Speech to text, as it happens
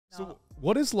So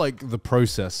what is like the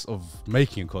process of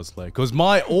making a cosplay? Because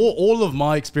all of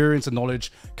my experience and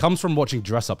knowledge comes from watching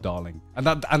Dress Up Darling, and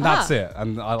that's it.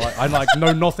 And I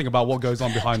know nothing about what goes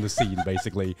on behind the scene,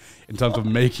 basically, in terms of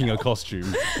making a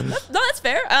costume. No, that's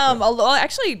fair.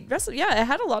 Actually, it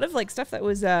had a lot of like stuff that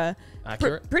was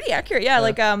accurate, pretty accurate. Yeah,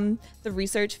 like the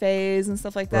research phase and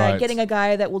stuff like that. Right. Getting a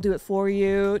guy that will do it for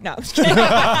you. No, I'm just kidding.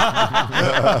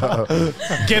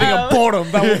 Getting a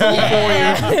bottom that will do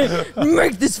it for you.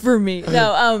 Make this for me.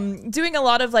 No, doing a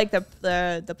lot of like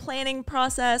the planning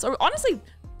process, or honestly,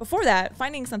 before that,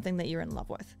 finding something that you're in love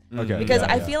with. Okay. Because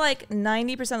I feel like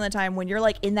 90% of the time when you're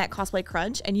like in that cosplay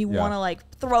crunch and you want to like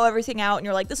throw everything out and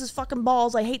you're like, this is fucking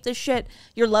balls, I hate this shit.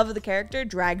 Your love of the character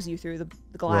drags you through the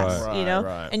glass, you know?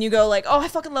 And you go like, oh, I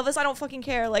fucking love this. I don't fucking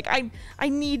care. Like I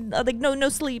need like no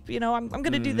sleep. You know, I'm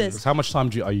gonna do this. So how much time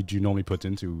do you normally put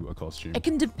into a costume?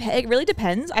 It really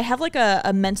depends. I have like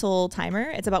a mental timer.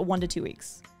 It's about 1 to 2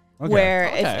 weeks. Okay.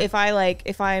 Where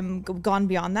if I'm gone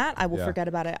beyond that, I will forget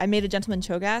about it. I made a gentleman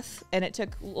cho'gath, and it took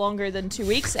longer than 2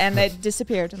 weeks, and it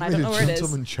disappeared, and I don't know where it is.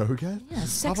 Gentleman cho'gath? Yeah,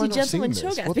 sexy gentleman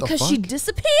cho'gath, because she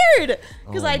disappeared.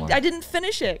 Because I didn't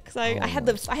finish it because I had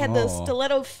the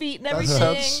stiletto feet and everything.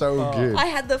 That sounds so good. I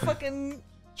had the fucking.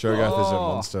 Cho'gath is a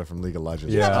monster from League of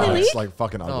Legends. Yeah, it's like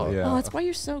fucking ugly. Oh, that's why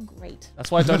you're so great.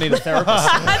 That's why I don't need a therapist.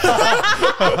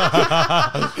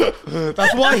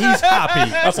 That's why he's happy.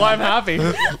 That's why I'm happy.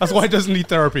 That's why he doesn't need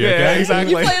therapy. Yeah, okay,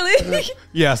 exactly. You play League?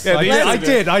 Yes, Yeah, I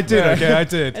did. Yeah. Okay, I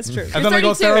did. That's true. And then I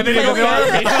got therapy.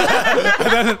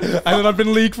 And then I've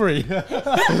been league free.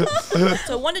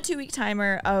 So 1 to 2 week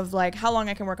timer of like how long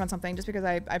I can work on something, just because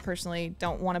I personally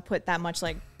don't want to put that much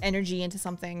like energy into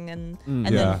something, and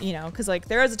then you know, because like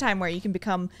there is a time where you can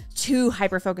become too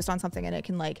hyper focused on something and it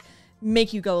can like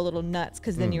make you go a little nuts,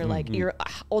 because then you're like you're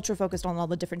ultra focused on all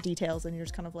the different details and you're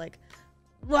just kind of like,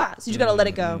 blah. So you just gotta let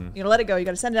it go. You gotta let it go. You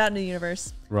gotta send it out into the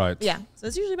universe. Right. Yeah. So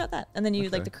it's usually about that, and then you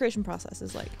like the creation process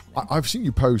is like. I've seen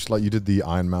you post like you did the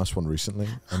Ironmouse one recently,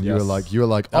 and you were like,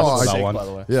 that oh, was I that one. By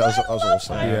the way. yeah, that was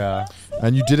awesome. Yeah.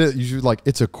 And you did it. You were like,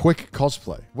 it's a quick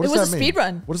cosplay. What does It was that a mean? speed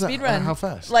run. What is that? Speed run. How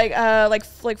fast? Like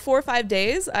 4 or 5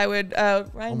 days. I would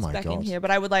Ryan's back in here, but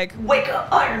I would like wake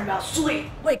up, Ironmouse, sleep.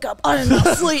 Wake up,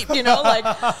 Ironmouse, sleep. You know, like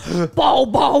bow.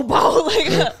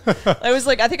 Like I was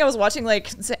like, I think I was watching like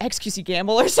XQC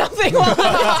Gamble or something while I was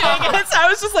doing it. So I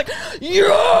was just like, yo,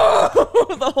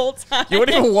 the whole time. You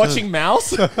weren't even watching Mouse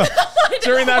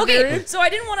during that period? So I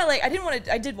didn't want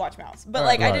to I did watch Mouse, but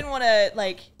like I didn't want to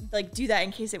like do that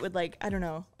in case it would like I don't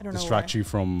know Distract you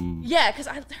from. Yeah, because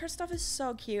her stuff is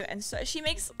so cute, and so she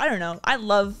makes, I don't know, I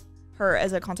love her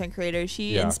as a content creator.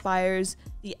 She inspires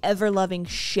the ever-loving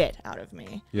shit out of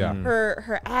me. Yeah.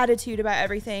 Her attitude about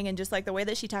everything, and just like the way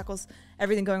that she tackles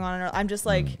everything going on in her, I'm just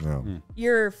like,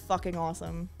 you're fucking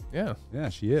awesome. Yeah. Yeah,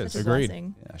 she is. Such a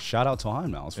blessing. Yeah, shout out to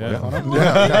Ironmouse. I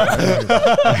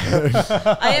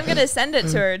am gonna send it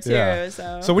to her too. Yeah.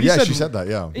 So when you said she said that.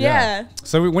 Yeah. yeah.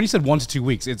 So when you said 1 to 2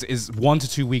 weeks, is 1 to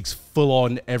 2 weeks full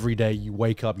on every day? You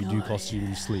wake up, you do costume,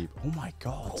 you sleep. Oh my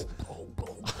god.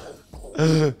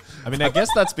 I mean, I guess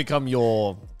that's become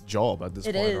your job at this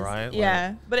point, right?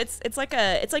 Yeah, but it's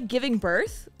like giving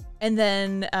birth, and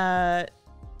then why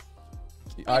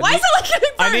is it like giving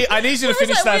birth? I need you to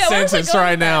finish that sentence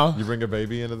right now. You bring a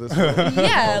baby into this world?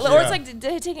 Yeah, or it's like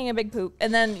taking a big poop,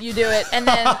 and then you do it, and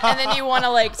then you want to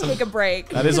like take a break.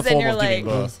 That is a then form you're of like, giving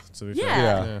birth. To be fair.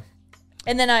 Yeah.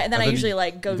 And then I usually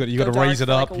like go. You got to raise it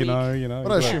up, you know.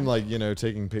 But I assume like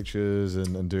taking pictures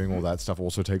and doing all that stuff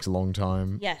also takes a long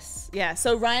time. Yes, yeah.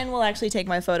 So Ryan will actually take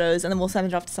my photos, and then we'll send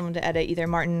it off to someone to edit, either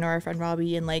Martin or our friend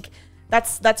Robbie, and like.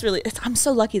 That's really. I'm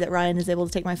so lucky that Ryan is able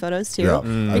to take my photos too,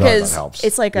 because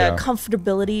it's like a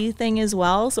comfortability thing as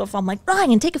well. So if I'm like,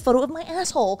 Ryan, take a photo of my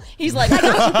asshole, he's like, I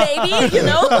got you, baby. You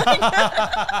know,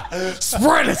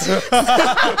 Spread it.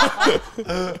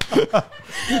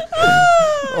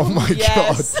 Oh my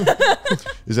god!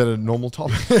 Is that a normal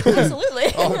topic?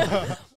 Absolutely.